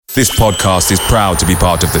This podcast is proud to be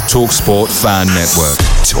part of the TalkSport Fan Network.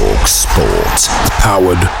 TalkSport.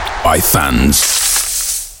 Powered by fans.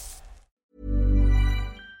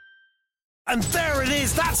 And there it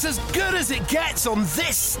is, that's as good as it gets on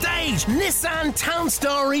this stage. Nissan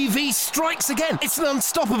Townstar EV strikes again. It's an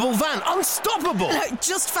unstoppable van, unstoppable.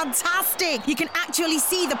 Just fantastic. You can actually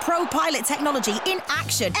see the ProPilot technology in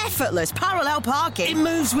action. Effortless parallel parking. It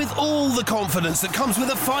moves with all the confidence that comes with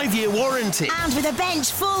a 5-year warranty. And with a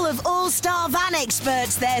bench full of all-star van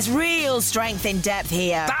experts, there's real strength in depth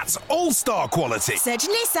here. That's all-star quality. Search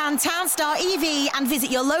Nissan Townstar EV and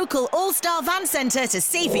visit your local all-star van centre to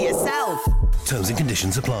see for yourself. Terms and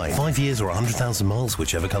conditions apply. 5 years or 100,000 miles,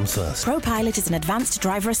 whichever comes first. ProPilot is an advanced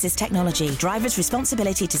driver assist technology. Driver's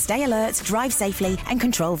responsibility to stay alert, drive safely, and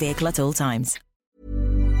control vehicle at all times.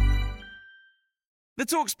 The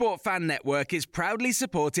TalkSport Fan Network is proudly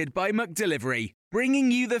supported by McDelivery, bringing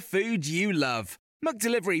you the food you love.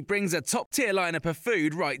 McDelivery brings a top-tier lineup of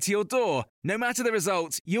food right to your door. No matter the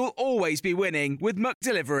result, you'll always be winning with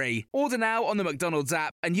McDelivery. Order now on the McDonald's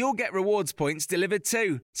app and you'll get rewards points delivered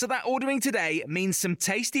too. So that ordering today means some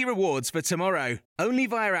tasty rewards for tomorrow. Only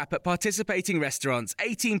via app at participating restaurants.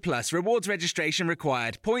 18 plus. Rewards registration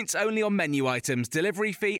required. Points only on menu items.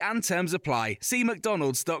 Delivery fee and terms apply. See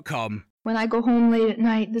mcdonalds.com. When I go home late at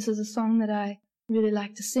night, this is a song that I really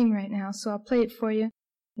like to sing right now, so I'll play it for you.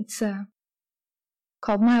 It's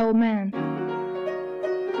called My Old Man.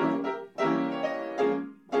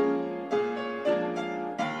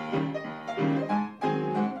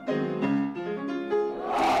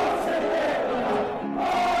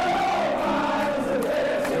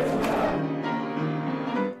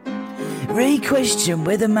 Re-question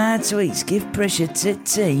whether my tweets give pressure to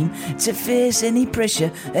team to face any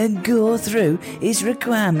pressure and go through is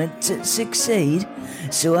requirement to succeed.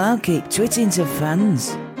 So I'll keep tweeting to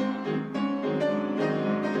fans.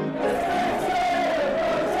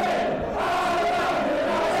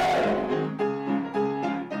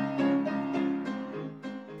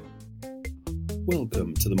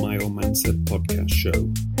 Welcome to the My Old Man Said podcast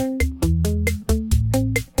show.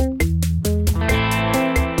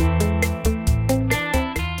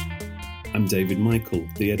 I'm David Michael,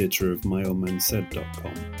 the editor of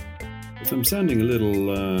myoldmansaid.com. If I'm sounding a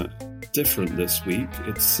little different this week,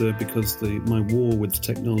 it's because my war with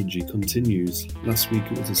technology continues. Last week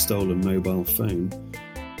it was a stolen mobile phone.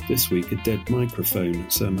 This week a dead microphone,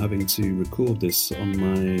 so I'm having to record this on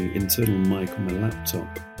my internal mic on my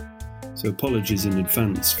laptop. So apologies in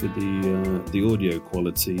advance for the audio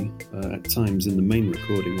quality. At times in the main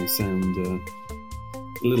recording I sound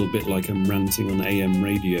a little bit like I'm ranting on AM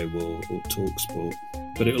radio or TalkSport,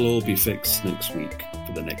 but it'll all be fixed next week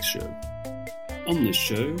for the next show. On this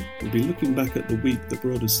show, we'll be looking back at the week that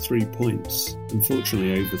brought us 3 points,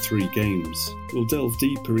 unfortunately over 3 games. We'll delve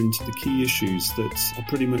deeper into the key issues that are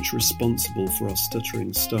pretty much responsible for our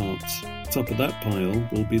stuttering start. Top of that pile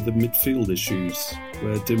will be the midfield issues,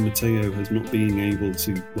 where Di Matteo has not been able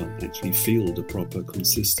to, actually field a proper,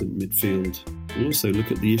 consistent midfield. We'll also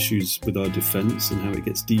look at the issues with our defence and how it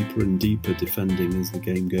gets deeper and deeper defending as the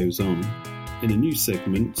game goes on. In a new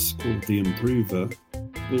segment called The Improver,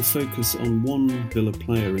 we'll focus on one Villa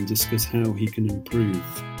player and discuss how he can improve.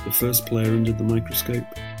 The first player under the microscope,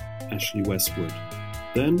 Ashley Westwood.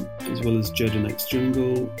 Then, as well as Jed and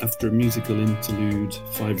Ex-Jungle, after a musical interlude,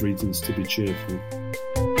 5 reasons to be cheerful.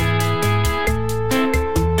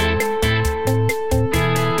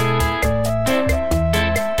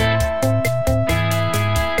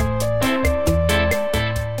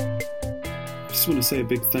 I just want to say a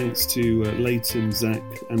big thanks to Leighton, Zach,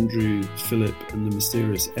 Andrew, Philip and the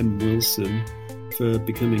mysterious M. Wilson for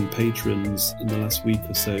becoming patrons in the last week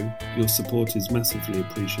or so. Your support is massively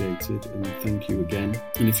appreciated and thank you again.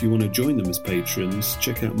 And if you want to join them as patrons,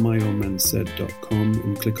 check out myoldmansaid.com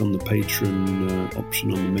and click on the patron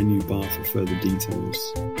option on the menu bar for further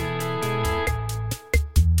details.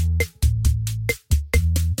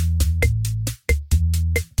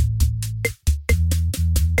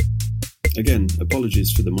 Again,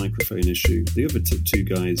 apologies for the microphone issue. The other 2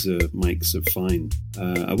 guys' mics are fine.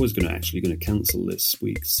 I was going to cancel this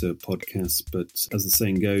week's podcast, but as the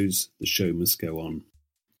saying goes, the show must go on.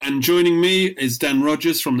 And joining me is Dan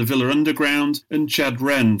Rogers from the Villa Underground and Chad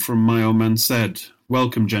Wren from My Old Man Said.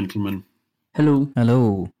 Welcome, gentlemen. Hello.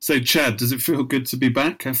 Hello. So, Chad, does it feel good to be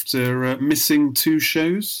back after missing 2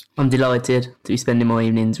 shows? I'm delighted to be spending my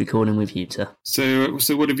evenings recording with you, sir.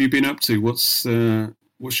 So what have you been up to? What's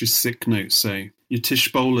your sick note say? Your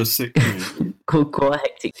Tish Bowler sick note? Quite a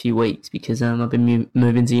hectic few weeks because I've been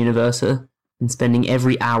moving to university and spending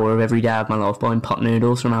every hour of every day of my life buying pot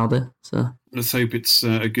noodles from Aldi. So let's hope it's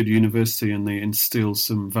a good university and they instill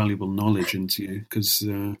some valuable knowledge into you, because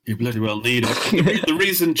you bloody well need it. The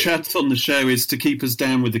reason Chad's on the show is to keep us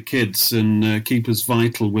down with the kids and keep us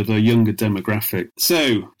vital with a younger demographic.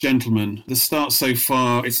 So, gentlemen, the start so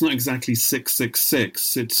far, it's not exactly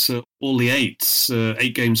 6-6-6. It's all the eights.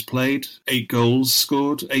 8 games played, 8 goals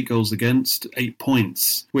scored, 8 goals against, 8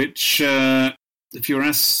 points, which, if you're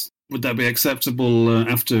asked, would that be acceptable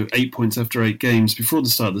after 8 points after 8 games before the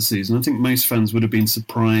start of the season? I think most fans would have been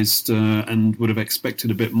surprised and would have expected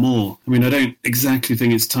a bit more. I mean, I don't exactly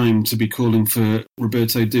think it's time to be calling for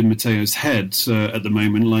Roberto Di Matteo's head at the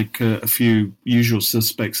moment, like a few usual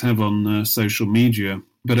suspects have on social media.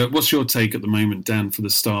 But what's your take at the moment, Dan, for the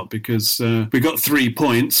start? Because we got 3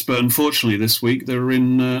 points, but unfortunately this week they're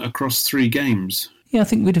in across 3 games. Yeah, I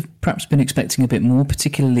think we'd have perhaps been expecting a bit more,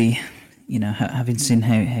 particularly, you know, having seen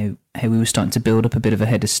how we were starting to build up a bit of a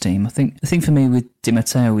head of steam. I think the thing for me with Di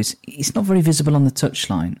Matteo is he's not very visible on the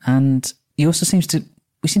touchline, and he also seem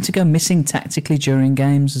to go missing tactically during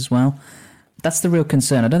games as well. That's the real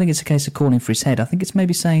concern. I don't think it's a case of calling for his head. I think it's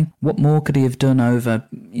maybe saying what more could he have done over,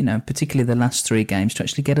 you know, particularly the last 3 games to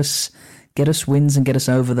actually get us wins and get us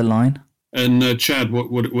over the line. And Chad,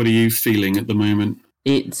 what are you feeling at the moment?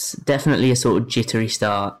 it's definitely a sort of jittery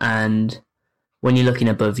start, and when you're looking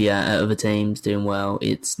above you at other teams doing well,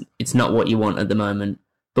 it's not what you want at the moment.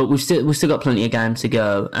 But we've still got plenty of games to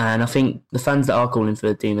go, and I think the fans that are calling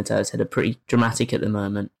for Di Matteo's head are pretty dramatic at the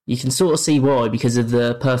moment. You can sort of see why, because of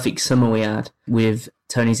the perfect summer we had with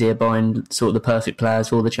Tony Zia buying sort of the perfect players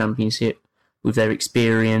for the Championship with their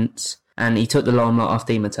experience, and he took the limelight off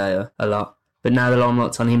Di Matteo a lot. But now the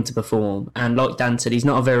limelight's on him to perform, and like Dan said, he's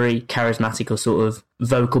not a very charismatic or sort of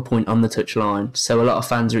vocal point on the touchline, so a lot of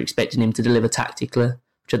fans are expecting him to deliver tactically,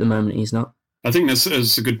 which at the moment he's not. I think that's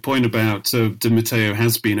a good point about Di Matteo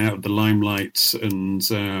has been out of the limelight, and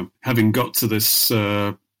having got to this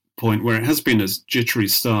point where it has been a jittery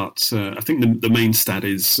start. I think the main stat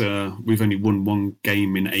is we've only won 1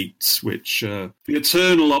 game in 8, which the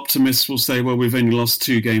eternal optimists will say, well, we've only lost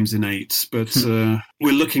 2 games in 8, but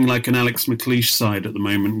we're looking like an Alex McLeish side at the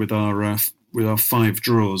moment with our 5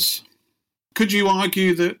 draws. Could you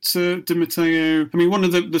argue that Di Matteo... I mean, one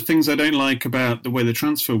of the things I don't like about the way the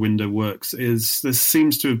transfer window works is there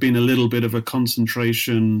seems to have been a little bit of a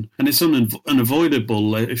concentration, and it's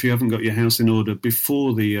unavoidable if you haven't got your house in order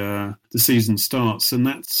before the season starts, and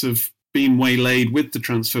that's been waylaid with the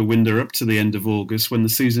transfer window up to the end of August when the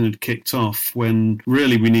season had kicked off, when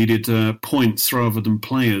really we needed points rather than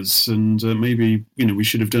players, and maybe we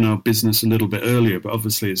should have done our business a little bit earlier, but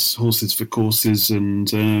obviously it's horses for courses, and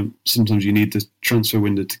sometimes you need the transfer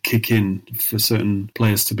window to kick in for certain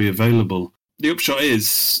players to be available. The upshot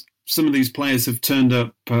is some of these players have turned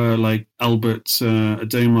up, like Albert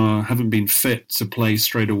Adomah, haven't been fit to play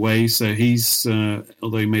straight away. So he's,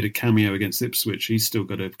 although he made a cameo against Ipswich, he's still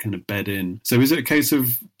got to kind of bed in. So is it a case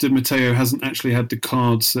of Di Matteo hasn't actually had the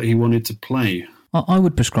cards that he wanted to play? I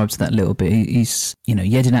would prescribe to that a little bit. He's,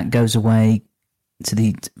 Jedinak goes away to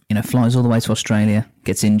the, flies all the way to Australia,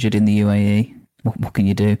 gets injured in the UAE. What can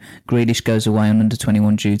you do? Grealish goes away on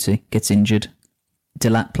under-21 duty, gets injured.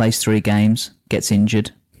 Delat plays 3 games, gets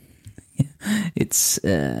injured. It's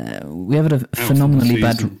we have a phenomenally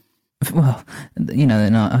bad. Well,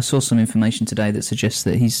 and I saw some information today that suggests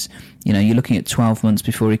that he's, you're looking at 12 months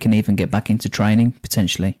before he can even get back into training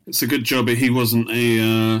potentially. It's a good job he wasn't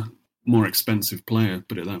a more expensive player,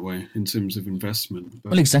 put it that way, in terms of investment.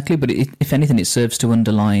 Well, exactly, but if anything, it serves to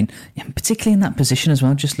underline, particularly in that position as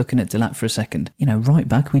well. Just looking at Delat for a second, right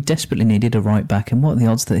back, we desperately needed a right back, and what are the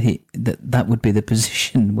odds that that would be the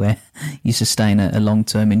position where you sustain a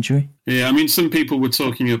long-term injury? Yeah, I mean, some people were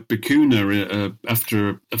talking up Bacuna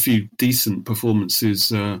after a few decent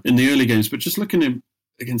performances in the early games, but just looking at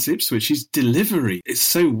against Ipswich, his delivery is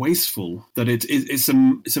so wasteful that it's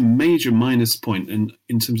a major minus point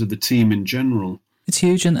in terms of the team in general. It's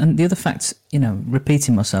huge, and the other fact,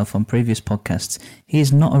 repeating myself on previous podcasts, he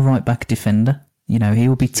is not a right-back defender. He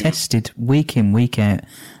will be tested week in, week out.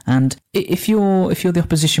 And if you're the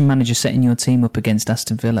opposition manager setting your team up against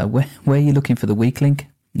Aston Villa, where are you looking for the weak link?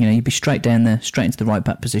 You'd be straight down there, straight into the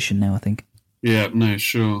right-back position now, I think. Yeah, no,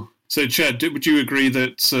 sure. So, Chad, would you agree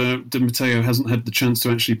that Di Matteo hasn't had the chance to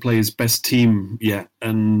actually play his best team yet?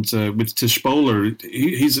 And with Tischbola,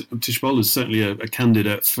 Tischbola is certainly a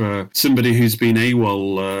candidate for somebody who's been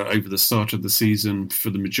AWOL over the start of the season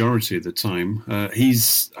for the majority of the time. I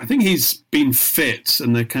think he's been fit,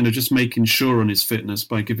 and they're kind of just making sure on his fitness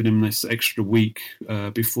by giving him this extra week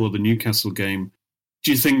before the Newcastle game.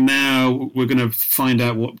 Do you think now we're going to find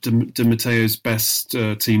out what Di Matteo's best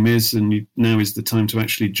team is, and now is the time to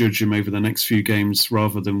actually judge him over the next few games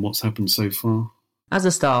rather than what's happened so far? As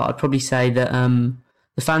a start, I'd probably say that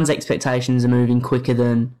the fans' expectations are moving quicker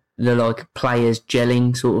than the players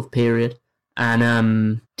gelling sort of period,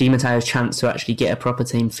 and Di Matteo's chance to actually get a proper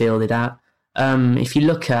team fielded out. If you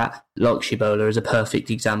look at Shibola as a perfect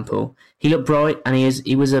example, he looked bright, and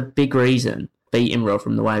he was a big reason beating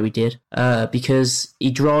Rotherham the way we did, because he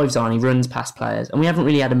drives on, he runs past players, and we haven't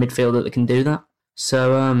really had a midfielder that can do that.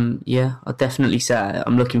 So, I'd definitely say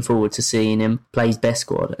I'm looking forward to seeing him play his best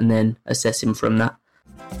squad and then assess him from that.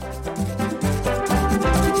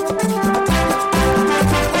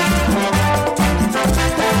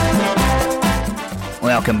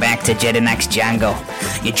 Welcome back to Jedinak's Jungle.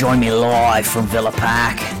 You join me live from Villa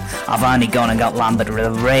Park. I've only gone and got Lambert with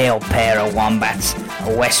a real pair of wombats,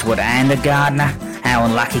 a Westwood and a Gardner. How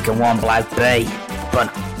unlucky can one bloke be? But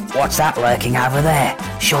what's that lurking over there?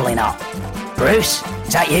 Surely not. Bruce,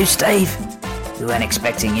 is that you, Steve? We weren't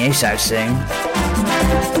expecting you so soon.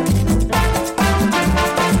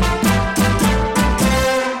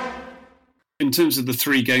 In terms of the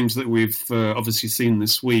three games that we've obviously seen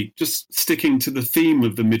this week, just sticking to the theme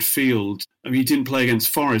of the midfield, I mean, he didn't play against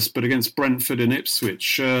Forest, but against Brentford and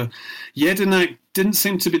Ipswich, Jedinak didn't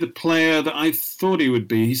seem to be the player that I thought he would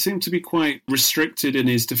be. He seemed to be quite restricted in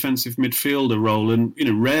his defensive midfielder role and,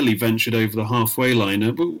 rarely ventured over the halfway line.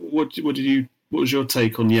 But what was your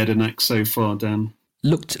take on Jedinak so far, Dan?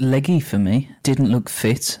 Looked leggy for me, didn't look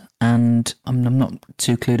fit. And I'm not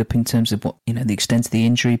too clued up in terms of what, the extent of the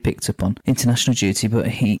injury he picked up on international duty, but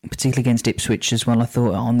he, particularly against Ipswich as well, I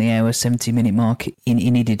thought on the hour 70-minute mark, he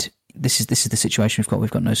needed. This is the situation we've got.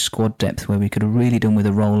 We've got no squad depth where we could have really done with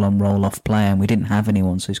a roll-on, roll-off player, and we didn't have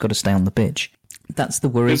anyone, so he's got to stay on the pitch. That's the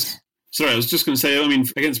worry. Sorry, I was just going to say, I mean,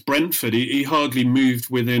 against Brentford, he hardly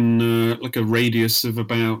moved within like a radius of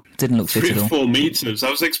about didn't look fit 3 at or all. 4 metres.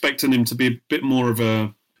 I was expecting him to be a bit more of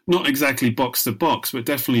a, not exactly box-to-box, but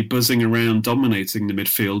definitely buzzing around, dominating the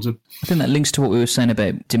midfield. I think that links to what we were saying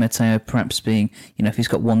about Di Matteo perhaps being, if he's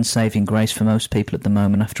got one saving grace for most people at the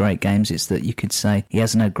moment after 8 games, it's that you could say he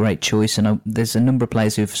hasn't had great choice. And there's a number of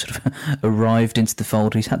players who've sort of arrived into the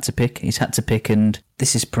fold. He's had to pick, and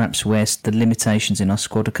this is perhaps where the limitations in our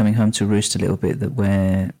squad are coming home to roost a little bit, that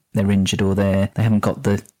where they're injured or they haven't got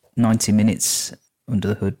the 90 minutes under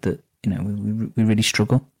the hood that, we really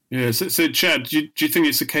struggle. Yeah, so Chad, do you think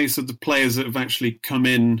it's a case of the players that have actually come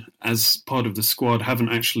in as part of the squad haven't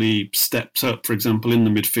actually stepped up, for example, in the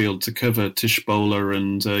midfield to cover Tishbola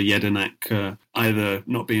and Jedinak either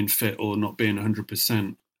not being fit or not being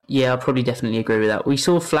 100%? Yeah, I probably definitely agree with that. We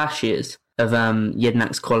saw flashes of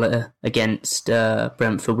Jedinak's quality against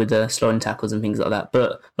Brentford with the sliding tackles and things like that.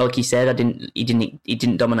 But like you said, he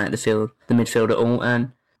didn't dominate the midfield at all.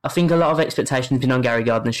 And I think a lot of expectations have been on Gary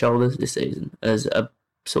Gardner's shoulders this season as a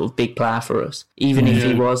sort of big player for us, even if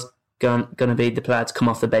he was going to be the player to come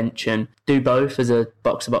off the bench and do both as a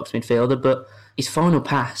box-to-box midfielder. But his final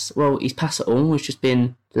pass, his pass at all has just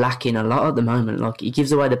been lacking a lot at the moment. Like, he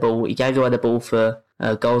gives away the ball. He gave away the ball for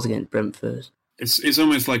goals against Brentford. It's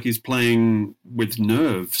almost like he's playing with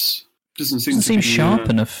nerves. Doesn't seem sharp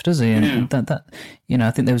enough, does he? And that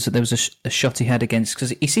I think there was a shot he had against, because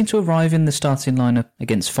he seemed to arrive in the starting lineup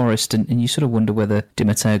against Forest, and you sort of wonder whether Di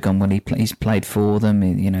Matteo gone when he's played for them.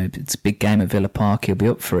 It's a big game at Villa Park. He'll be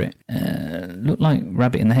up for it. Looked like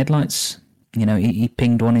rabbit in the headlights. He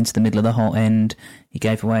pinged one into the middle of the hot end. He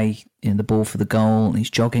gave away the ball for the goal.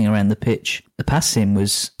 He's jogging around the pitch. The pass in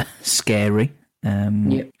was scary.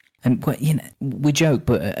 Yeah. And we joke,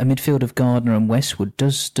 but a midfield of Gardner and Westwood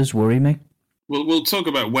does worry me. Well, we'll talk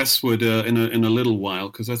about Westwood in a little while,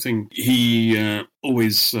 because I think he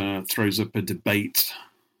always throws up a debate.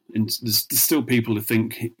 And there's still people who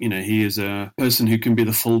think he is a person who can be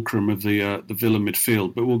the fulcrum of the Villa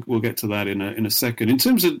midfield. But we'll get to that in a second. In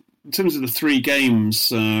terms of the 3 games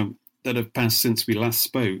that have passed since we last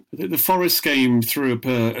spoke, the Forest game threw up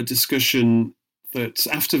a discussion that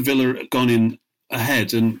after Villa had gone in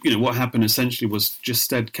ahead, and what happened essentially was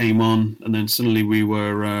Gestede came on, and then suddenly we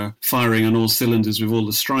were firing on all cylinders with all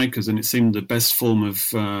the strikers, and it seemed the best form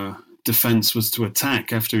of defence was to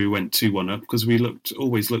attack after we went 2-1 up, because we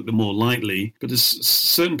always looked the more likely. But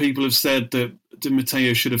certain people have said that Di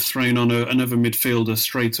Matteo should have thrown on another midfielder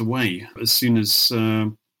straight away as soon as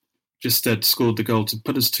Gestede scored the goal to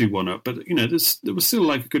put us 2-1 up. But there was still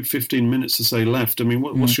like a good 15 minutes or so left. I mean,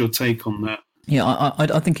 what's your take on that? Yeah,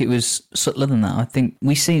 I think it was subtler than that. I think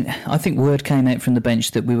word came out from the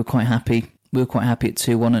bench that we were quite happy. We were quite happy at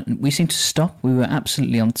 2-1, and we seemed to stop. We were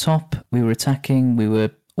absolutely on top. We were attacking. We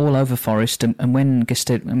were all over Forest, and when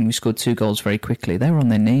Gestede, and we scored 2 goals very quickly, they were on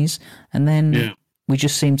their knees, and then we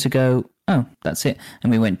just seemed to go, oh, that's it,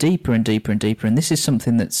 and we went deeper and deeper and deeper, and this is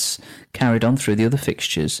something that's carried on through the other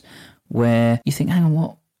fixtures, where you think, hang on,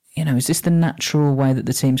 what? Is this the natural way that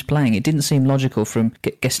the team's playing? It didn't seem logical from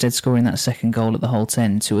Gestede scoring that second goal at the Holte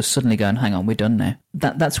End to us suddenly going, hang on, we're done now.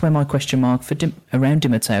 That's where my question mark for around Di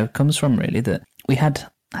Matteo comes from, really, that we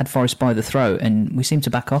had Forest by the throat and we seemed to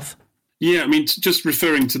back off. Yeah, I mean, just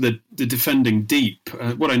referring to the defending deep,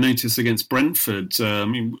 what I noticed against Brentford,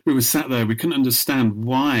 we were sat there, we couldn't understand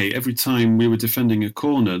why every time we were defending a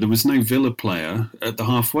corner, there was no Villa player at the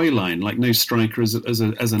halfway line, like no striker as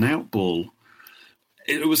an out ball.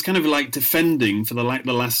 It was kind of like defending for the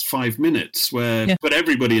last 5 minutes, where put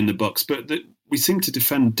everybody in the box, but we seem to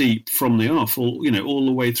defend deep from the off, all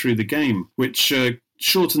the way through the game, which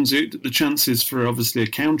shortens the chances for obviously a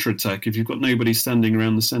counter-attack if you've got nobody standing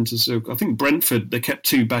around the centre circle. I think Brentford, they kept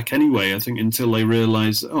 2 back anyway, I think, until they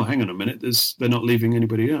realised, oh, hang on a minute, they're not leaving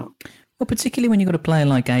anybody up. Well, particularly when you've got a player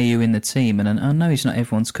like Ayew in the team, and I know he's not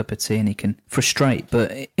everyone's cup of tea and he can frustrate,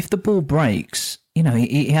 but if the ball breaks,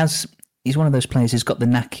 he's one of those players who's got the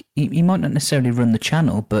knack. He might not necessarily run the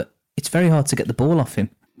channel, but it's very hard to get the ball off him.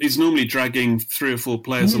 He's normally dragging 3 or 4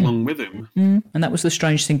 players along with him. And that was the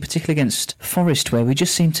strange thing, particularly against Forest, where we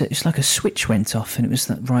just seemed to, it's like a switch went off and it was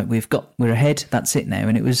that, right, we're ahead, that's it now.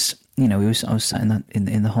 And it was, I was sat in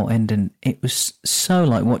the Holte End, and it was so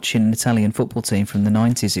like watching an Italian football team from the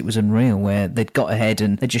 90s. It was unreal, where they'd got ahead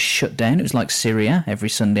and they just shut down. It was like Syria every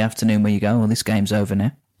Sunday afternoon where you go, this game's over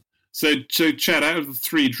now. So Chad, out of the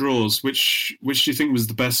 3 draws, which do you think was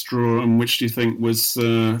the best draw, and which do you think was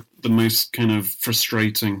the most kind of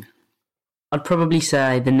frustrating? I'd probably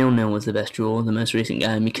say the 0-0 was the best draw, the most recent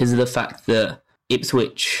game, because of the fact that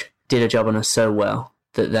Ipswich did a job on us so well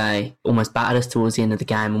that they almost battered us towards the end of the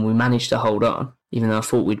game, and we managed to hold on, even though I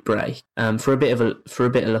thought we'd break, for a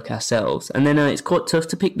bit of luck ourselves. And then it's quite tough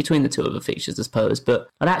to pick between the 2 other fixtures, I suppose. But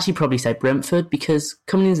I'd actually probably say Brentford, because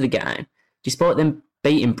coming into the game, despite them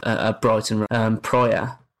beating Brighton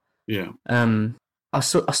prior. Yeah. I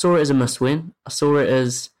saw it as a must-win. I saw it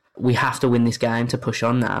as we have to win this game to push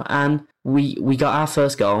on now. And we got our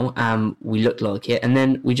first goal, and we looked like it. And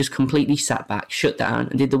then we just completely sat back, shut down,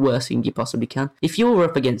 and did the worst thing you possibly can. If you're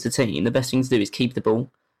up against a team, the best thing to do is keep the ball.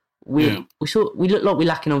 We look like we're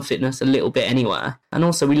lacking on fitness a little bit anyway, and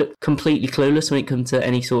also we look completely clueless when it comes to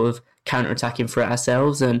any sort of counter-attacking for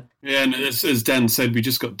ourselves. And as Dan said, we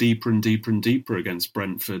just got deeper and deeper and deeper against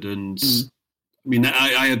Brentford, and I mean,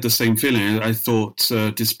 I had the same feeling. I thought,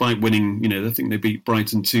 despite winning, I think they beat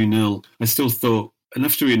Brighton 2-0, I still thought,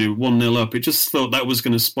 enough to 1-0 up, it just thought that was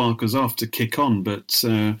going to spark us off to kick on. But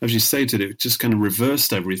as you stated, it just kind of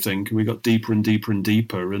reversed everything. We got deeper and deeper and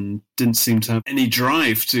deeper and didn't seem to have any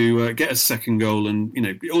drive to get a second goal. And,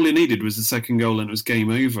 all it needed was a second goal and it was game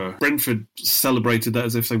over. Brentford celebrated that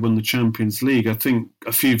as if they won the Champions League. I think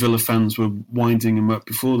a few Villa fans were winding them up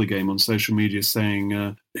before the game on social media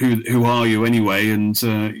saying, who are you anyway? And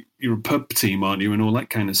you're a pub team, aren't you? And all that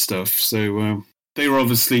kind of stuff. So they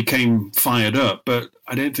obviously came fired up, but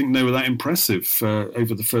I don't think they were that impressive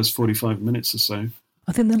over the first 45 minutes or so.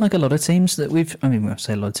 I think they're like a lot of teams that I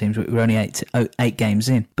say a lot of teams, we're only eight games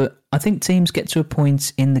in, but I think teams get to a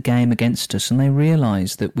point in the game against us and they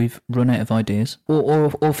realise that we've run out of ideas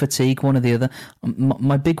or fatigue, one or the other.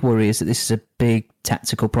 My big worry is that this is a big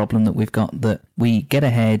tactical problem that we've got, that we get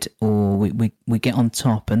ahead or we get on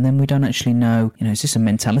top and then we don't actually know, is this a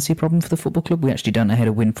mentality problem for the football club? We actually don't know how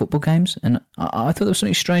to win football games. And I thought there was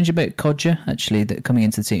something strange about Kodja, actually, that coming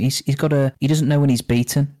into the team. He doesn't know when he's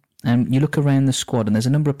beaten. You look around the squad, and there's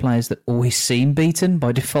a number of players that always seem beaten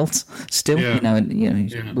by default. Still,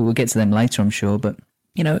 we'll get to them later, I'm sure. But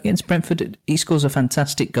against Brentford, he scores a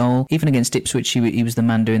fantastic goal. Even against Ipswich, he was the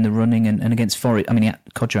man doing the running, and against Forest,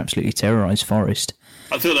 Kodja absolutely terrorised Forest.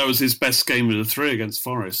 I thought that was his best game of the 3 against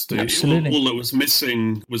Forest. Absolutely. All that was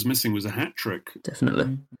missing was a hat trick.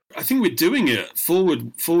 Definitely. I think we're doing it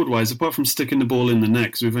forward wise, apart from sticking the ball in the net,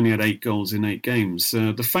 because we've only had 8 goals in 8 games.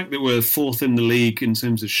 The fact that we're 4th in the league in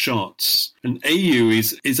terms of shots, and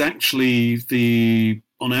Ayew is actually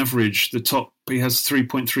on average, the top. He has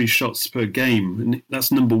 3.3 shots per game, and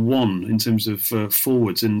that's number 1 in terms of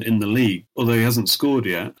forwards in the league, although he hasn't scored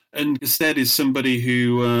yet. And instead is somebody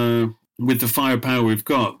who, with the firepower we've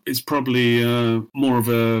got, is probably more of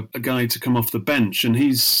a guy to come off the bench. And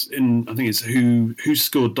he's in, I think it's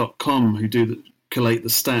whoscored.com who collate the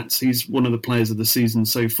stats. He's one of the players of the season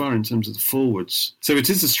so far in terms of the forwards. So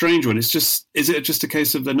it is a strange one. Is it just a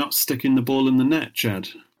case of they're not sticking the ball in the net, Chad?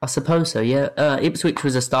 I suppose so, yeah. Ipswich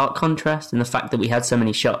was a stark contrast in the fact that we had so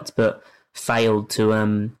many shots but failed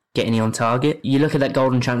to get any on target. You look at that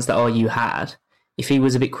golden chance that RU had. If he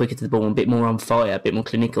was a bit quicker to the ball, a bit more on fire, a bit more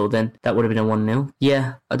clinical, then that would have been a 1-0.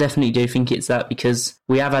 Yeah, I definitely do think it's that, because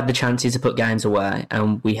we have had the chances to put games away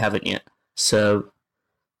and we haven't yet. So,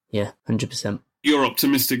 yeah, 100%. You're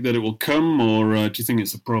optimistic that it will come, or do you think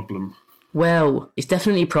it's a problem? Well, it's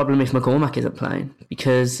definitely a problem if McCormack isn't playing,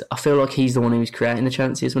 because I feel like he's the one who's creating the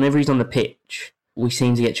chances. Whenever he's on the pitch, we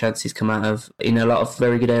seem to get chances come out of in a lot of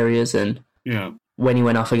very good areas. And when he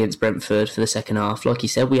went off against Brentford for the second half, like you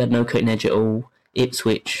said, we had no cutting edge at all.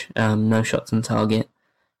 Ipswich, no shots on target.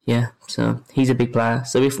 Yeah, so he's a big player.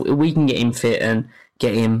 So if we can get him fit and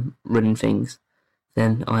get him running things,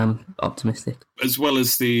 then I am optimistic. As well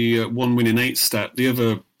as the 1 win in 8 stat, the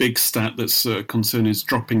other big stat that's a concern is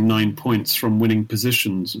dropping 9 points from winning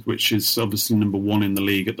positions, which is obviously number 1 in the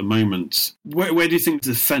league at the moment. Where do you think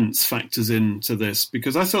defence factors into this?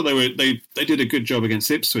 Because I thought they did a good job against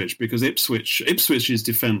Ipswich, because Ipswich's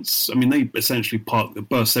defence, I mean, they essentially parked the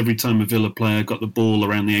bus every time a Villa player got the ball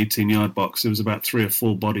around the 18-yard box. There was about 3 or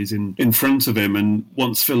 4 bodies in front of him, and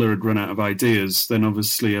once Villa had run out of ideas, then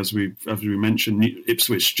obviously, as we mentioned,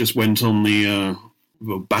 Ipswich just went on the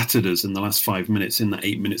battered us in the last 5 minutes in that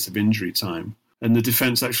 8 minutes of injury time. And the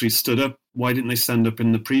defence actually stood up. Why didn't they stand up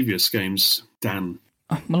in the previous games, Dan?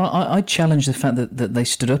 Well, I challenge the fact that they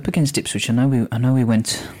stood up against Ipswich. I know we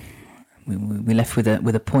went, we left with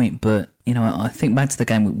a point, but you know, I think back to the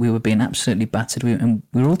game, we were being absolutely battered, and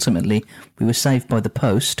we were saved by the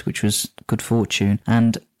post, which was good fortune,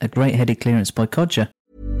 and a great headed clearance by Kodja.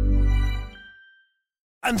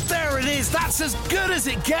 And there it is, that's as good as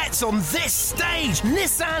it gets on this stage.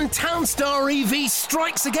 Nissan Townstar EV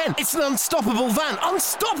strikes again. It's an unstoppable van,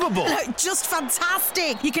 unstoppable. Just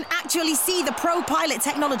fantastic. You can actually see the ProPilot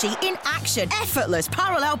technology in action. Effortless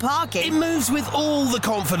parallel parking. It moves with all the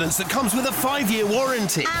confidence that comes with a 5-year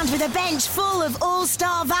warranty. And with a bench full of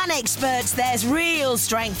all-star van experts, there's real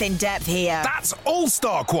strength in depth here. That's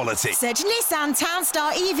all-star quality. Search Nissan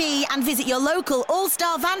Townstar EV and visit your local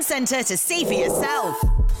all-star van centre to see for yourself.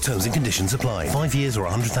 Terms and conditions apply. 5 years or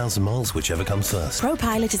 100,000 miles, whichever comes first.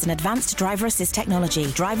 ProPilot is an advanced driver assist technology.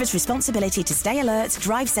 Driver's responsibility to stay alert,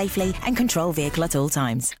 drive safely, and control vehicle at all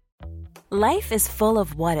times. Life is full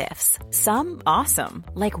of what-ifs. Some awesome,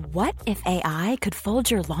 like what if AI could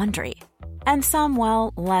fold your laundry? And some,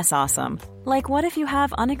 well, less awesome, like what if you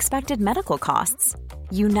have unexpected medical costs?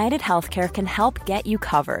 United Healthcare can help get you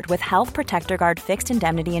covered with Health Protector Guard fixed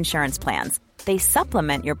indemnity insurance plans. They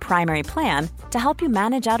supplement your primary plan to help you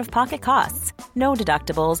manage out-of-pocket costs. No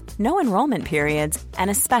deductibles, no enrollment periods,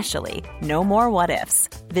 and especially no more what-ifs.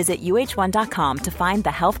 Visit uh1.com to find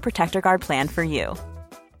the Health Protector Guard plan for you.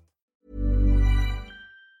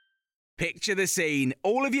 Picture the scene.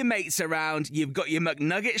 All of your mates around, you've got your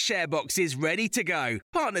McNugget share boxes ready to go.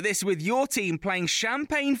 Partner this with your team playing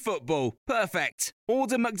champagne football. Perfect.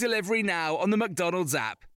 Order McDelivery now on the McDonald's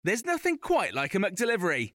app. There's nothing quite like a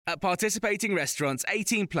McDelivery. At participating restaurants,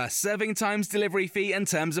 18 plus, serving times, delivery fee and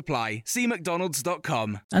terms apply. See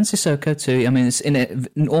mcdonalds.com. And Sissoko too. I mean, it's in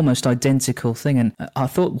an almost identical thing. And I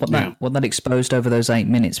thought what that exposed over those 8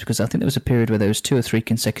 minutes, because I think there was a period where there was 2 or 3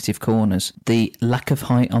 consecutive corners. The lack of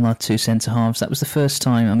height on our 2 centre-halves, that was the first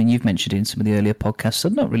time, I mean, you've mentioned it in some of the earlier podcasts,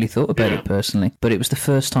 I'd not really thought about it personally, but it was the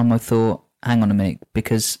first time I thought, hang on a minute,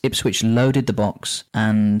 because Ipswich loaded the box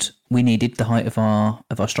and we needed the height of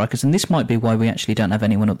our strikers, and this might be why we actually don't have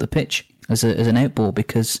anyone up the pitch as an outball,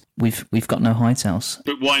 because we've got no height else.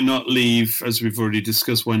 But why not leave, as we've already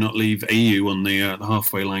discussed, why not leave AU on the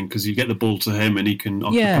halfway line, because you get the ball to him and he can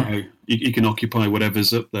occupy he can occupy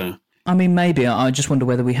whatever's up there. I mean, maybe I just wonder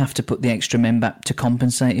whether we have to put the extra men back to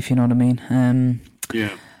compensate, if you know what I mean.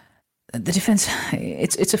 The defence,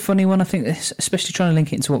 it's a funny one, I think, especially trying to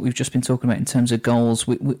link it into what we've just been talking about in terms of goals.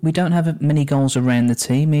 We don't have many goals around the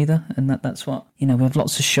team either, and that's what, you know, we have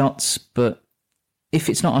lots of shots, but if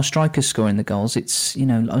it's not our strikers scoring the goals, it's, you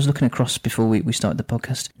know, I was looking across before we started the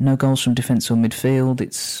podcast, no goals from defence or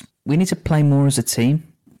midfield. We need to play more as a team.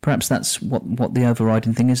 Perhaps that's what the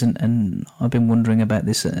overriding thing is, and I've been wondering about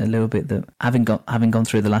this a little bit. That having gone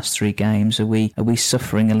through the last 3 games, are we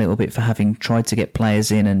suffering a little bit for having tried to get players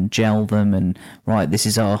in and gel them, and right, this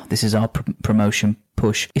is our promotion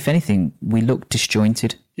push? If anything, we look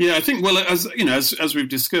disjointed. Yeah, I think, well, as you know, as we've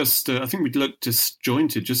discussed, I think we look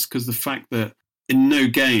disjointed just because the fact that in no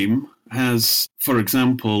game has, for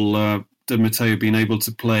example, Di Matteo been able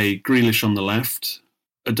to play Grealish on the left,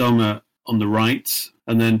 Adama on the right,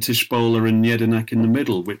 and then Tishbola and Jedinak in the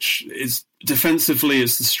middle, which is defensively,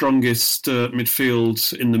 it's the strongest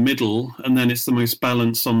midfield in the middle, and then it's the most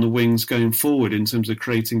balanced on the wings going forward in terms of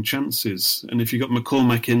creating chances. And if you've got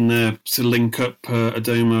McCormack in there to link up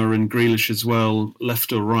Adoma and Grealish as well,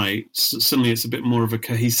 left or right, suddenly it's a bit more of a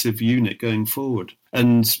cohesive unit going forward.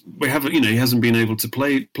 And we haven't, he hasn't been able to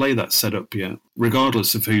play that setup yet,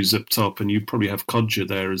 regardless of who's up top. And you probably have Kodja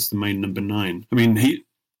there as the main number 9. I mean,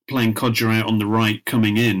 playing Kodja out on the right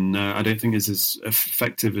coming in, I don't think is as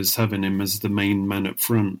effective as having him as the main man up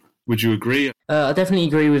front. Would you agree? I definitely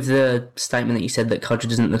agree with the statement that you said that Kodja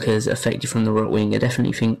doesn't look as effective from the right wing. I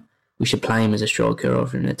definitely think we should play him as a striker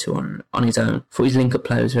rather than a 2 on his own. I thought his link-up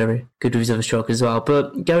play was very good with his other strikers as well.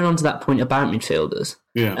 But going on to that point about midfielders,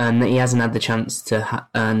 and that he hasn't had the chance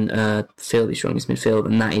to fill the strongest midfield,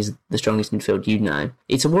 and that is the strongest midfield you know.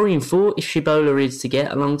 It's a worrying thought if Shibola is to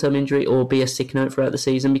get a long-term injury or be a sick note throughout the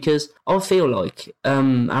season, because I feel like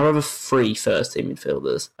our other 3 first-team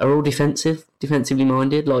midfielders are all defensively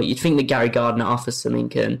minded. Like, you'd think that Gary Gardner offers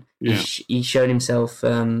something, and he's shown himself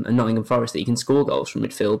at Nottingham Forest that he can score goals from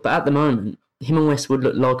midfield, but at the moment, him and Westwood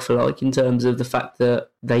look like for like in terms of the fact that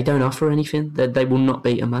they don't offer anything, that they will not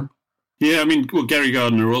beat a man. Yeah, I mean, Gary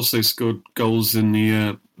Gardner also scored goals in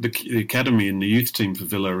the academy and the youth team for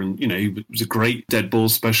Villa, and he was a great dead ball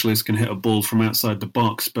specialist, can hit a ball from outside the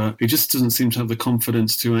box, but he just doesn't seem to have the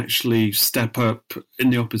confidence to actually step up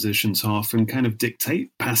in the opposition's half and kind of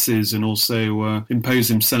dictate passes and also impose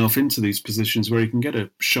himself into these positions where he can get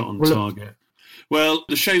a shot on target. Well,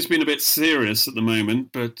 the show's been a bit serious at the moment,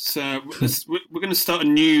 but we're going to start a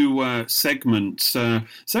new segment.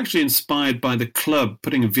 It's actually inspired by the club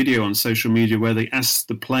putting a video on social media where they asked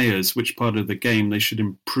the players which part of the game they should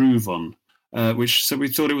improve on. So we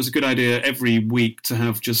thought it was a good idea every week to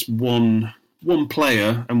have just one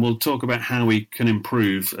player, and we'll talk about how he can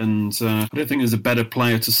improve. And I don't think there's a better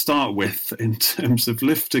player to start with in terms of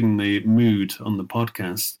lifting the mood on the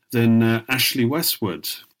podcast than Ashley Westwood.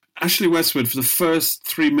 Ashley Westwood, for the first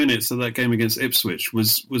 3 minutes of that game against Ipswich,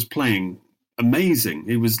 was playing amazing.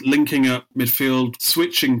 He was linking up midfield,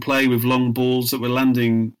 switching play with long balls that were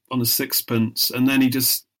landing on a sixpence, and then he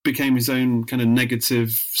just became his own kind of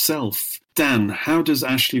negative self. Dan, how does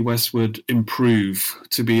Ashley Westwood improve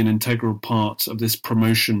to be an integral part of this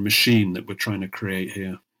promotion machine that we're trying to create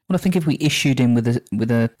here? Well, I think if we issued him with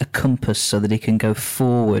a compass so that he can go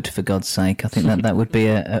forward, for God's sake, I think that would be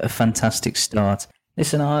a fantastic start.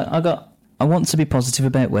 Listen, I want to be positive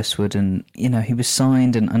about Westwood, and he was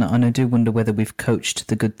signed, and I do wonder whether we've coached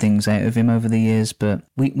the good things out of him over the years, but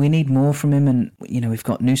we need more from him, and we've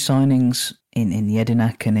got new signings in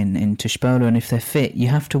Jedinak and in Tushbola, and if they're fit, you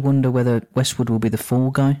have to wonder whether Westwood will be the fall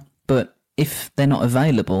guy. But if they're not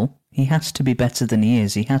available, he has to be better than he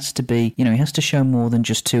is. He has to be, he has to show more than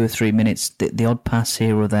just 2 or 3 minutes, the odd pass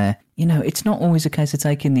here or there. It's not always a case of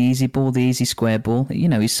taking the easy ball, the easy square ball.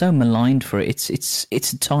 He's so maligned for it. It's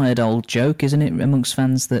a tired old joke, isn't it, amongst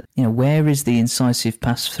fans that, where is the incisive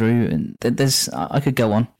pass through? And I could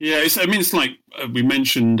go on. Yeah, it's like we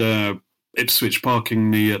mentioned Ipswich parking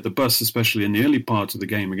the bus, especially in the early part of the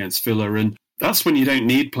game against Villa, and that's when you don't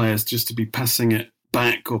need players just to be passing it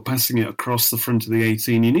back or passing it across the front of the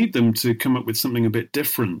 18. You need them to come up with something a bit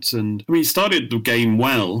different. And he started the game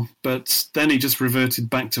well, but then he just reverted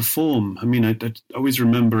back to form. I always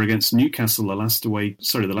remember against Newcastle, the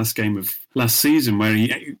last game of last season, where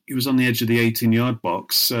he was on the edge of the 18-yard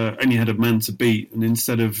box, only had a man to beat, and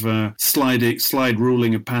instead of slide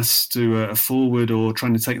ruling a pass to a forward or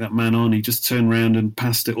trying to take that man on, he just turned around and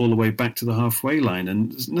passed it all the way back to the halfway line.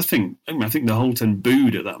 And there's nothing. I think the whole 10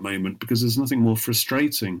 booed at that moment because there's nothing more frustrating.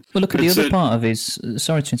 Well, look at the other part of his.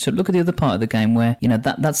 Sorry to interrupt. Look at the other part of the game where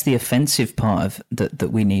that's the offensive part of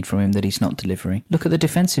that we need from him that he's not delivering. Look at the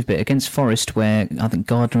defensive bit against Forest, where I think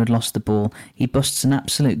Gardner had lost the ball. He busts an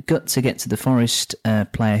absolute gut to get to the Forest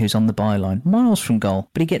player who's on the byline, miles from goal,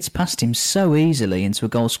 but he gets past him so easily into a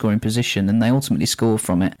goal-scoring position, and they ultimately score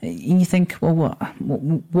from it. And you think, well,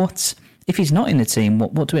 what if he's not in the team?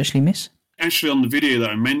 What do we actually miss? Actually, on the video that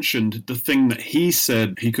I mentioned, the thing that he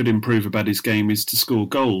said he could improve about his game is to score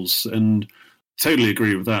goals, and totally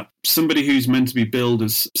agree with that. Somebody who's meant to be billed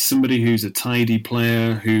as somebody who's a tidy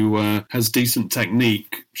player, who has decent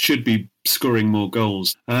technique, should be scoring more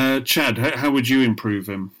goals. Chad, how would you improve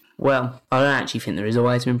him? Well, I don't actually think there is a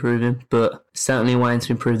way to improve him, but certainly a way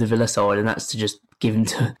to improve the Villa side, and that's to just give him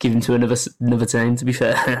to another team, to be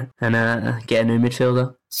fair, and get a new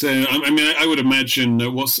midfielder. So, I would imagine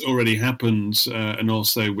that what's already happened, and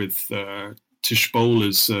also with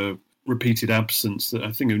Tushbola's repeated absence, that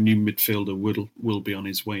I think a new midfielder will be on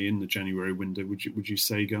his way in the January window. Would you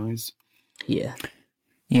say, guys? Yeah.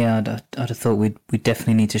 Yeah, I'd have thought we'd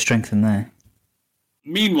definitely need to strengthen there.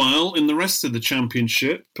 Meanwhile, in the rest of the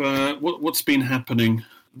Championship, what's been happening?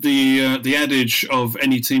 The adage of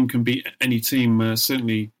any team can beat any team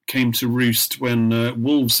certainly came to roost when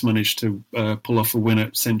Wolves managed to pull off a win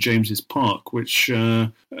at St James's Park, which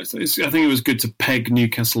I think it was good to peg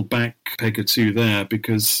Newcastle back a peg or two there,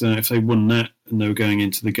 because if they won that and they were going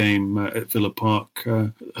into the game at Villa Park,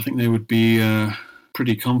 I think they would be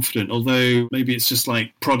pretty confident, although maybe it's just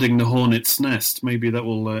like prodding the hornet's nest. Maybe that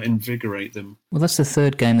will invigorate them. Well, that's the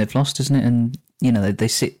third game they've lost, isn't it? And, you know, they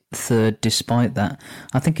sit third despite that.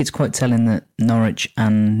 I think it's quite telling that Norwich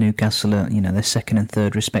and Newcastle are, you know, they're second and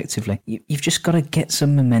third respectively. You've just got to get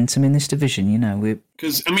some momentum in this division, you know.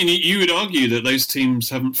 Because, I mean, you would argue that those teams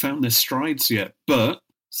haven't found their strides yet, but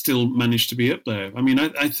still managed to be up there. I mean,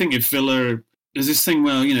 I think if Villa, there's this thing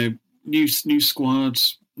where, you know, new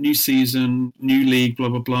squads, new season, new league, blah,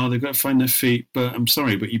 blah, blah. They've got to find their feet. But I'm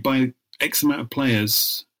sorry, but you buy X amount of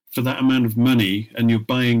players for that amount of money, and you're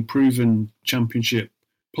buying proven Championship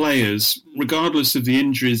players, regardless of the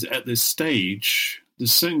injuries at this stage.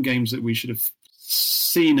 There's certain games that we should have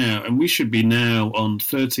seen out, and we should be now on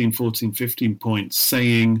 13, 14, 15 points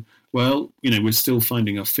saying, well, you know, we're still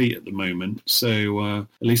finding our feet at the moment. So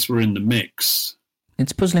at least we're in the mix.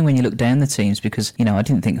 It's puzzling when you look down the teams because, you know, I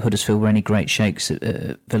didn't think Huddersfield were any great shakes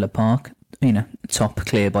at Villa Park. You know, top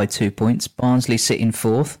clear by 2 points. Barnsley sit in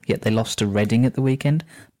fourth, yet they lost to Reading at the weekend.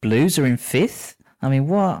 Blues are in fifth. I mean,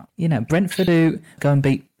 what? You know, Brentford who go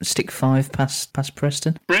and stick 5 past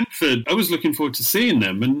Preston. Brentford, I was looking forward to seeing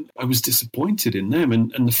them, and I was disappointed in them.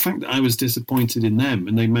 And the fact that I was disappointed in them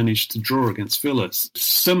and they managed to draw against Villa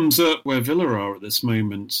sums up where Villa are at this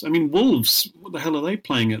moment. I mean, Wolves, what the hell are they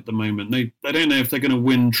playing at the moment? They don't know if they're going to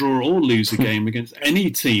win, draw or lose a game against any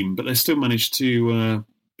team, but they still managed to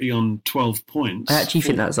be on 12 points. I actually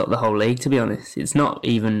think that's not the whole league, to be honest. It's not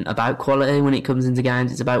even about quality when it comes into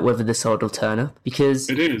games. It's about whether the side will turn up. Because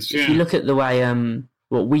it is, yeah. If you look at the way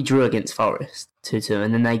we drew against Forest 2-2,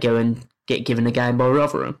 and then they go and get given a game by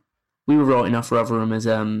Rotherham. We were writing off Rotherham as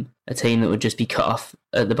a team that would just be cut off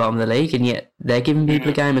at the bottom of the league, and yet they're giving people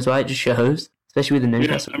a game as well. It just shows, especially with the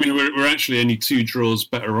Newcastle. Yeah, I mean, we're actually only 2 draws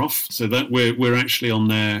better off, so that we're actually on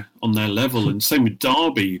their level. And same with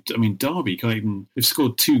Derby. I mean, Derby they've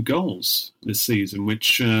scored 2 goals this season,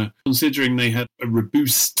 which, considering they had a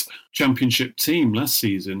robust Championship team last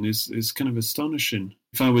season, is kind of astonishing.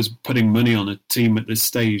 If I was putting money on a team at this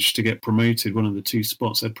stage to get promoted, one of the 2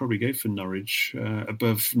 spots, I'd probably go for Norwich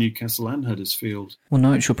above Newcastle and Huddersfield. Well,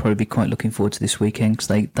 Norwich will probably be quite looking forward to this weekend because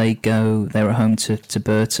they're at home to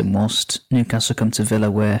Burton, whilst Newcastle come to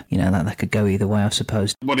Villa, where, you know, that could go either way, I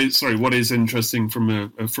suppose. What is interesting from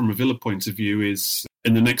a Villa point of view is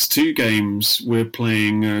in the next 2 games, we're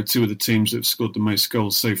playing 2 of the teams that have scored the most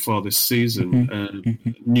goals so far this season.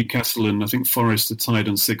 Newcastle and I think Forest are tied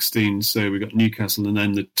on 16, so we've got Newcastle, and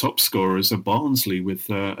then the top scorers are Barnsley with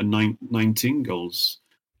 19 goals.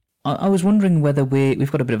 I was wondering whether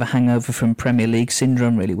we've got a bit of a hangover from Premier League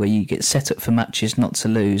syndrome, really, where you get set up for matches not to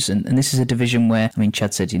lose. And this is a division where, I mean,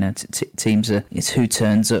 Chad said, you know, teams it's who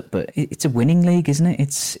turns up, but it's a winning league, isn't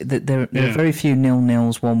it? There are very few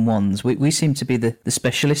 0-0s, 1-1s. We seem to be the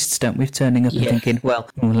specialists, don't we, turning up and thinking, well,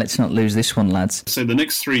 let's not lose this one, lads. So the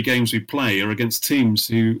next 3 games we play are against teams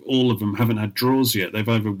who, all of them, haven't had draws yet. They've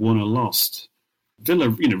either won or lost.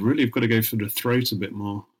 Villa, you know, really have got to go for the throat a bit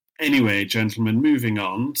more. Anyway, gentlemen, moving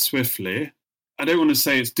on swiftly. I don't want to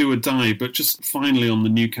say it's do or die, but just finally on the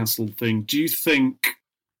Newcastle thing, do you think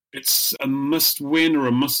it's a must-win or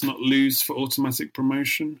a must-not-lose for automatic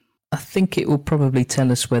promotion? I think it will probably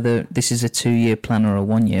tell us whether this is a 2-year plan or a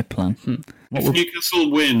 1-year plan. If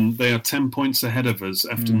Newcastle win, they are 10 points ahead of us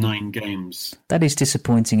after 9 games. That is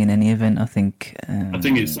disappointing in any event, I think. I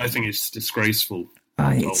think it's disgraceful.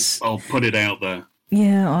 I'll put it out there.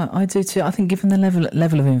 Yeah, I do too. I think given the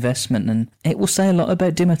level of investment, and it will say a lot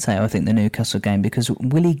about Di Matteo, I think, the Newcastle game, because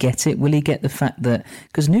will he get it? Will he get the fact that,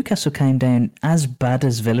 because Newcastle came down as bad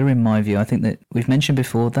as Villa in my view. I think that we've mentioned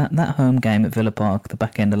before that home game at Villa Park, the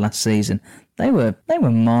back end of last season, they were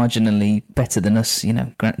marginally better than us. You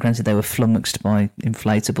know, granted they were flummoxed by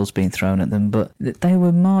inflatables being thrown at them, but they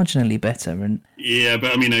were marginally better. And yeah,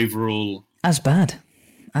 but I mean overall, as bad.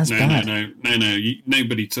 No.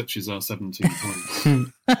 Nobody touches our 17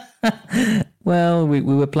 points. Well, we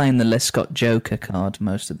were playing the Lescott Joker card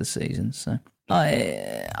most of the season, so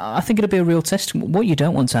I think it'll be a real test. What you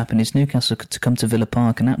don't want to happen is Newcastle to come to Villa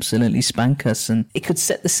Park and absolutely spank us, and it could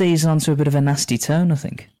set the season onto a bit of a nasty tone, I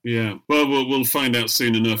think. Yeah, well, we'll find out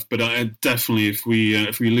soon enough. But I definitely, if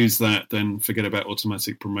we lose that, then forget about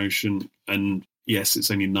automatic promotion. And yes,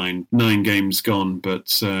 it's only nine games gone,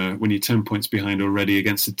 but when you're 10 points behind already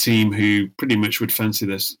against a team who pretty much would fancy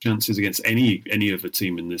their chances against any other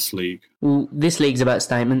team in this league. Well, this league's about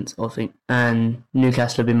statements, I think, and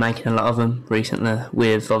Newcastle have been making a lot of them recently,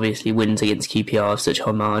 with obviously wins against QPR of such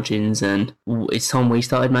high margins, and it's time we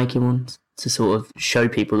started making ones to sort of show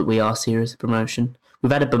people that we are serious promotion.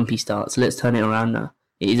 We've had a bumpy start, so let's turn it around now.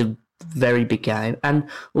 It is a very big game, and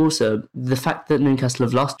also the fact that Newcastle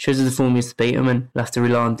have lost shows us the form is to beat them, and we'll have to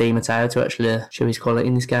rely on Di Matteo to actually show his quality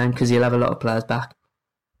in this game, because he'll have a lot of players back.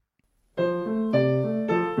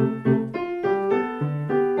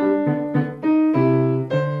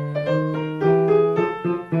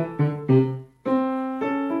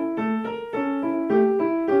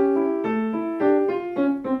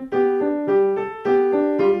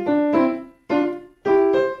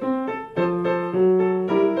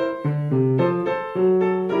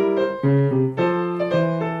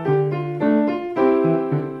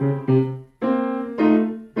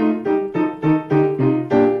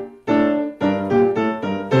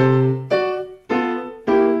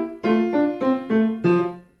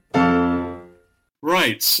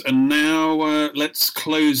 And now let's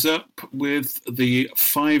close up with the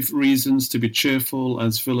 5 reasons to be cheerful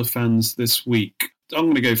as Villa fans this week. I'm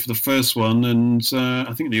going to go for the first one, and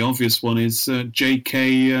I think the obvious one is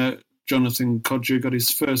JK Jonathan Kodjia got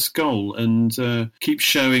his first goal and keeps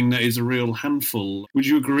showing that he's a real handful. Would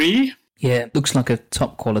you agree? Yeah, looks like a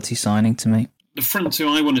top quality signing to me. The front two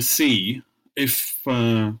I want to see, if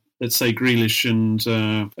let's say Grealish and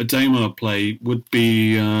Ademar play, would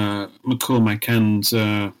be McCormack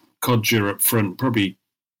and Kodjia up front. Probably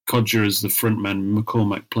Kodjia as the front man,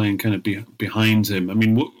 McCormack playing kind of behind him. I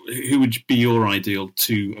mean, who would be your ideal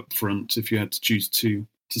two up front if you had to choose two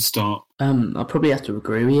to start? I'll probably have to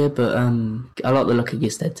agree with you, but I like the look of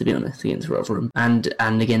Gisted, to be honest, against Rotherham and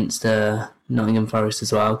against Nottingham Forest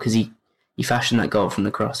as well, because he fashioned that goal from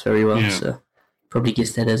the cross very well. Yeah. So probably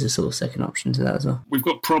Gisted as a sort of second option to that as well. We've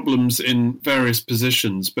got problems in various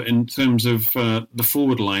positions, but in terms of the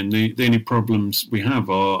forward line, the only problems we have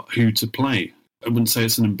are who to play. I wouldn't say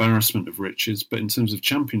it's an embarrassment of riches, but in terms of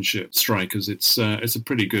championship strikers, it's a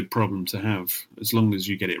pretty good problem to have, as long as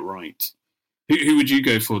you get it right. Who would you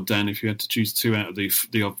go for, Dan, if you had to choose two out of the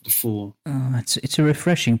 4? Oh, it's a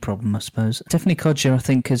refreshing problem, I suppose. Definitely Kodjia, I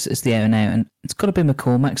think, is the out and out, and it's got to be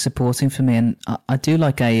McCormack supporting for me, and I do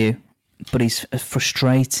like AU. But he's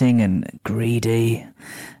frustrating and greedy.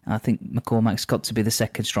 I think McCormack's got to be the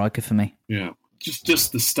second striker for me. Yeah.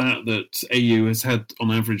 Just the stat that AU has had,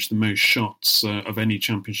 on average, the most shots of any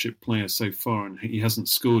championship player so far, and he hasn't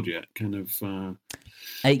scored yet. Kind of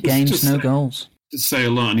 8 games, no goals. To say a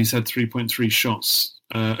lot, and he's had 3.3 shots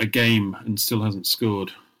a game and still hasn't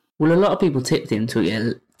scored. Well, a lot of people tipped him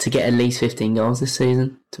to get at least 15 goals this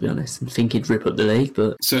season, to be honest, and think he'd rip up the league.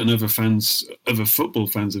 But certain other football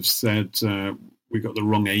fans have said we got the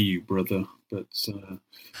wrong AU brother, but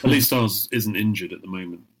at least ours isn't injured at the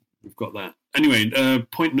moment. We've got that. Anyway,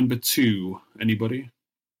 point number 2, anybody?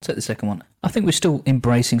 Take the second one. I think we're still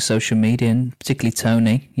embracing social media, and particularly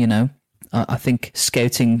Tony, you know. I think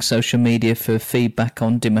scouting social media for feedback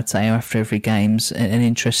on Di Matteo after every game's an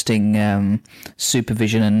interesting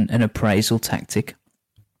supervision and appraisal tactic.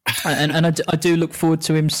 And I do look forward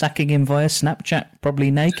to him sacking him via Snapchat, probably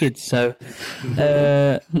naked. So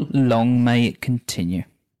long may it continue.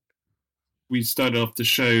 We started off the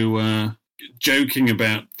show joking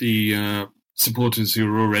about the supporters who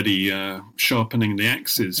are already sharpening the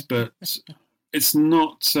axes, but it's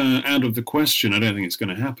not out of the question. I don't think it's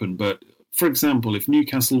going to happen, but for example, if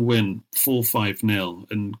Newcastle win 4-5-0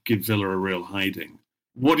 and give Villa a real hiding,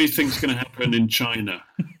 what do you think is going to happen in China?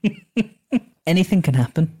 Anything can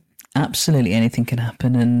happen. Absolutely anything can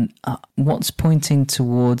happen. And what's pointing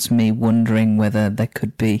towards me wondering whether there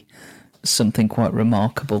could be something quite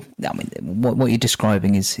remarkable. I mean, what you're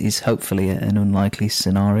describing is hopefully an unlikely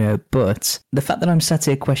scenario, but the fact that I'm sat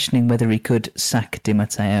here questioning whether he could sack Di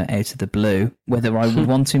Matteo out of the blue, whether I would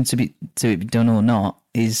want him to be done or not,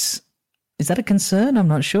 is that a concern? I'm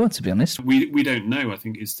not sure, to be honest. We don't know, I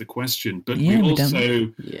think, is the question. But yeah,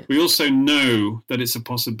 we also know that it's a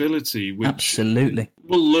possibility. Which absolutely.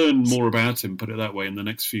 We'll learn more about him, put it that way, in the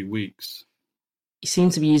next few weeks. He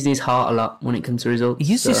seems to be using his heart a lot when it comes to results.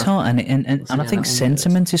 He uses his heart, and I think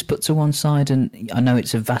sentiment is put to one side, and I know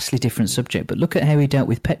it's a vastly different subject, but look at how he dealt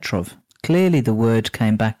with Petrov. Clearly the word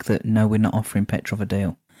came back that, no, we're not offering Petrov a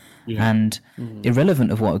deal. Yeah. And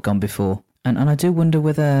irrelevant of what had gone before. And I do wonder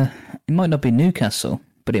whether it might not be Newcastle,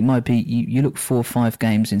 but it might be you look 4 or 5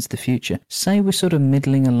 games into the future. Say we're sort of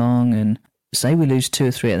middling along, and say we lose 2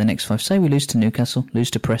 or 3 out of the next 5. Say we lose to Newcastle, lose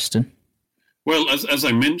to Preston. Well, as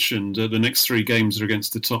I mentioned, the next 3 games are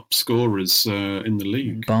against the top scorers in the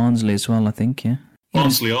league. Barnsley as well, I think, yeah.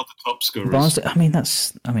 Barnsley are the top scorers. Barnsley,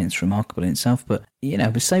 it's remarkable in itself, but,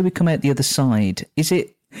 we say we come out the other side. Is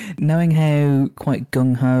it, knowing how quite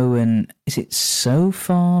gung-ho, and is it so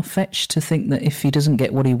far-fetched to think that if he doesn't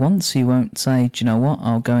get what he wants, he won't say, do you know what,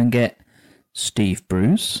 I'll go and get Steve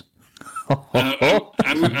Bruce? No,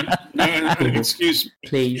 excuse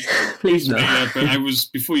me. Please no. But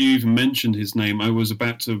before you even mentioned his name, I was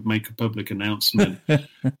about to make a public announcement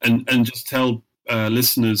and just tell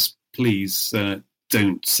listeners, please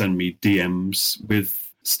don't send me DMs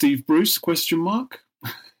with Steve Bruce ? Because you're not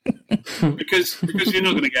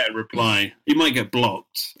going to get a reply. You might get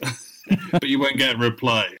blocked, but you won't get a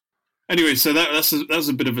reply. Anyway, so that's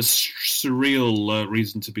a bit of a surreal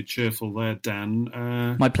reason to be cheerful there,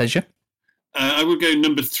 Dan. My pleasure. I would go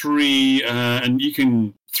number 3, and you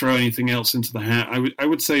can throw anything else into the hat. I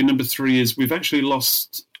would say number 3 is we've actually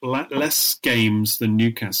lost less games than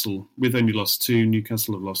Newcastle. We've only lost 2.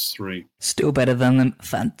 Newcastle have lost 3. Still better than them.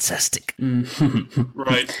 Fantastic.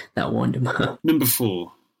 Right. That wonderful. Number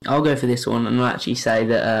 4. I'll go for this one, and I'll actually say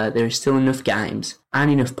that there is still enough games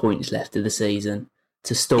and enough points left of the season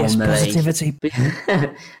to storm the positivity.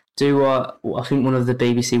 league. Do what I think one of the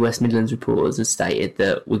BBC West Midlands reporters has stated,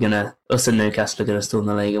 that us and Newcastle are going to storm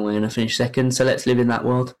the league and we're going to finish second. So let's live in that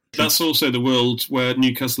world. That's also the world where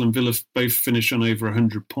Newcastle and Villa both finish on over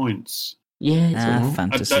 100 points. Yeah, it's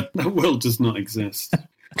fantasy. That world does not exist.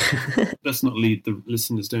 Let's not lead the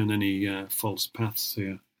listeners down any false paths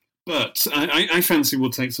here. But I fancy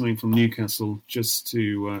we'll take something from Newcastle just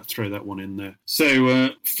to throw that one in there.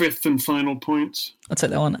 So, 5th and final point. I'll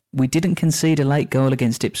take that one. We didn't concede a late goal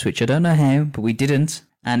against Ipswich. I don't know how, but we didn't.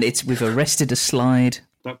 And we've arrested a slide.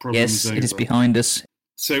 That problem is over. It is behind us.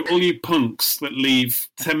 So all you punks that leave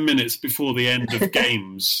 10 minutes before the end of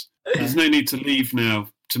games, there's no need to leave now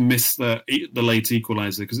to miss the late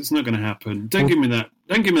equaliser, because it's not going to happen. Don't give me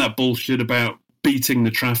that bullshit about beating the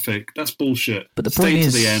traffic. That's bullshit. But the point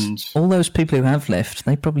is, to the end. All those people who have left,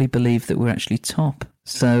 they probably believe that we're actually top.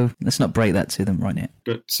 So let's not break that to them right now.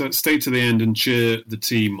 But stay to the end and cheer the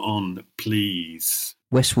team on, please.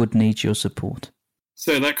 Westwood needs your support.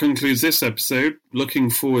 So that concludes this episode. Looking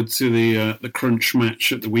forward to the crunch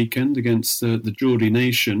match at the weekend against the Geordie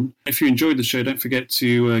Nation. If you enjoyed the show, don't forget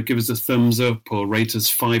to give us a thumbs up or rate us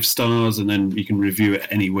 5 stars, and then you can review it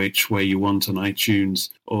any which way you want on iTunes,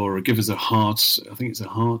 or give us a heart. I think it's a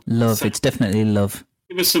heart. Love. It's definitely love.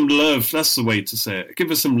 Give us some love. That's the way to say it. Give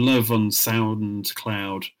us some love on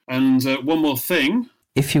SoundCloud. And one more thing.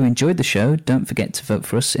 If you enjoyed the show, don't forget to vote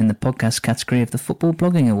for us in the podcast category of the Football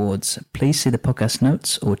Blogging Awards. Please see the podcast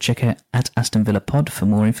notes or check out @Aston Villa Pod for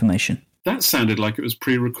more information. That sounded like it was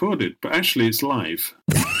pre-recorded, but actually it's live.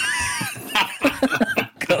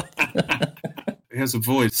 He has a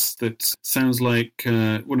voice that sounds like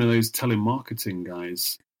one of those telemarketing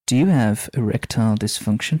guys. Do you have erectile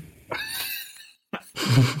dysfunction?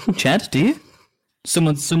 Chad, do you?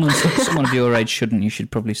 Someone of your age shouldn't. You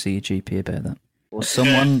should probably see your GP about that. Or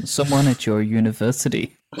someone at your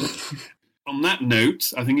university. On that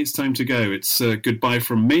note, I think it's time to go. It's goodbye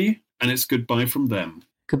from me, and it's goodbye from them.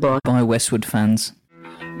 Goodbye. Bye, Westwood fans.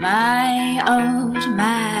 My old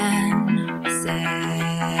man said,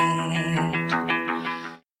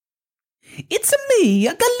 "It's me,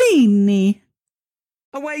 Galini."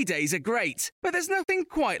 Away days are great, but there's nothing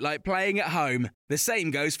quite like playing at home. The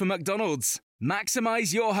same goes for McDonald's.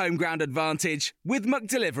 Maximise your home ground advantage with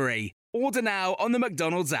McDelivery. Order now on the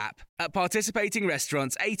McDonald's app. At participating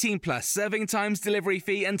restaurants, 18 plus, serving times, delivery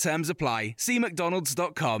fee and terms apply. See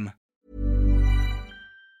mcdonalds.com.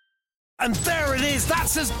 And there it is,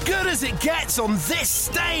 that's as good as it gets on this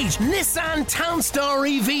stage. Nissan Townstar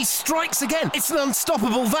EV strikes again. It's an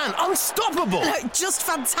unstoppable van, unstoppable. Just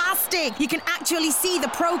fantastic. You can actually see the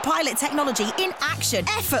ProPilot technology in action.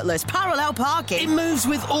 Effortless parallel parking. It moves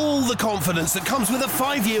with all the confidence that comes with a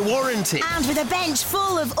 5-year warranty. And with a bench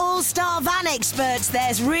full of all-star van experts,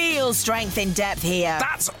 there's real strength in depth here.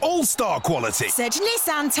 That's all-star quality. Search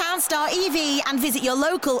Nissan Townstar EV and visit your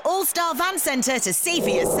local all-star van centre to see for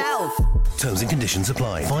yourself. Terms and conditions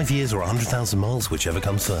apply. 5 years or 100,000 miles, whichever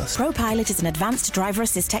comes first. ProPilot is an advanced driver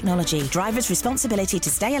assist technology. Driver's responsibility to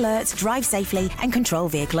stay alert, drive safely, and control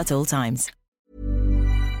vehicle at all times.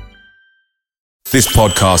 This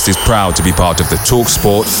podcast is proud to be part of the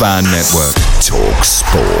TalkSport Fan Network.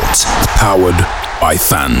 TalkSport. Powered by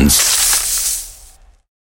fans.